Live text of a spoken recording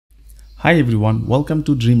Hi everyone, welcome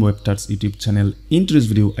to Dream Web Tuts YouTube channel. In today's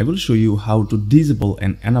video, I will show you how to disable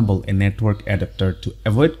and enable a network adapter to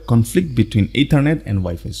avoid conflict between Ethernet and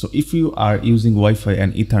Wi-Fi. So if you are using Wi-Fi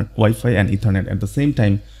and Ethernet at the same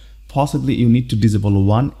time, possibly you need to disable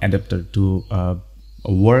one adapter to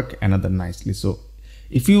work another nicely. So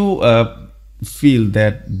if you feel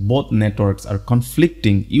that both networks are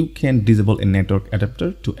conflicting, you can disable a network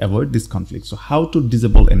adapter to avoid this conflict. So how to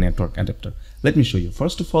disable a network adapter? Let me show you.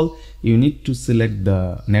 First of all, you need to select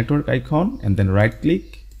the network icon and then right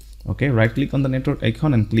click. Okay, right click on the network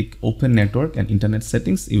icon and click open network and internet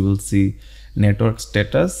settings. You will see network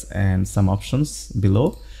status and some options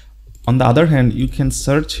below. On the other hand, you can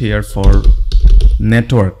search here for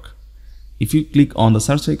network. If you click on the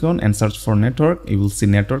search icon and search for network, you will see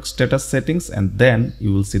network status settings, and then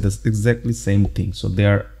you will see this exactly same thing. So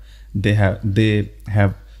they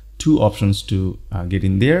have two options to get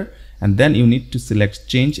in there, and then you need to select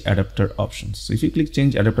change adapter options. So if you click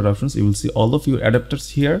change adapter options, you will see all of your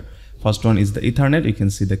adapters here. First one is the Ethernet. You can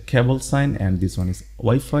see the cable sign, and this one is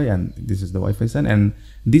Wi-Fi, and this is the Wi-Fi sign, and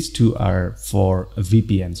these two are for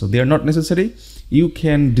VPN. So they are not necessary. You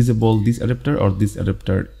can disable this adapter or this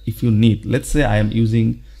adapter if you need. Let's say I am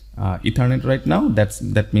using Ethernet right now.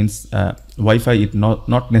 That means Wi-Fi is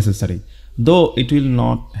not necessary, though it will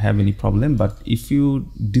not have any problem. But if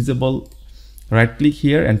you disable, right click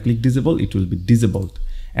here and click disable, it will be disabled.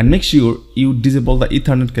 And make sure you disable the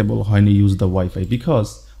Ethernet cable when you use the Wi-Fi,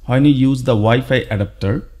 because when you use the Wi-Fi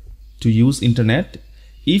adapter to use internet,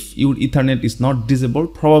 if your Ethernet is not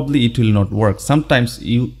disabled, probably it will not work. Sometimes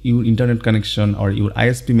your internet connection or your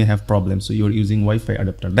ISP may have problems, so you're using Wi-Fi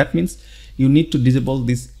adapter. That means you need to disable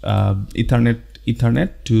this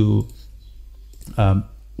Ethernet to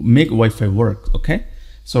make Wi-Fi work. Okay,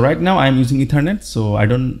 so right now I am using Ethernet, so I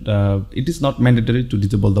don't it is not mandatory to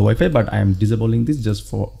disable the Wi-Fi, but I am disabling this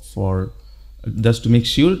just just to make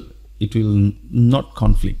sure it will not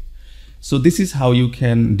conflict. So this is how you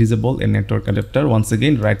can disable a network adapter. Once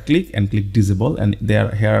again, right click and click disable, and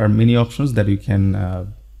here are many options that you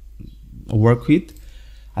can work with.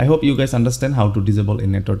 I hope you guys understand how to disable a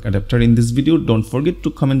network adapter in this video. Don't forget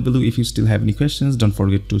to comment below if you still have any questions. Don't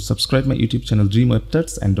forget to subscribe my YouTube channel Dream Web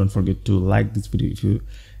Tuts, and don't forget to like this video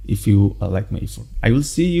if you like my effort. I will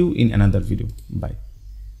see you in another video. Bye.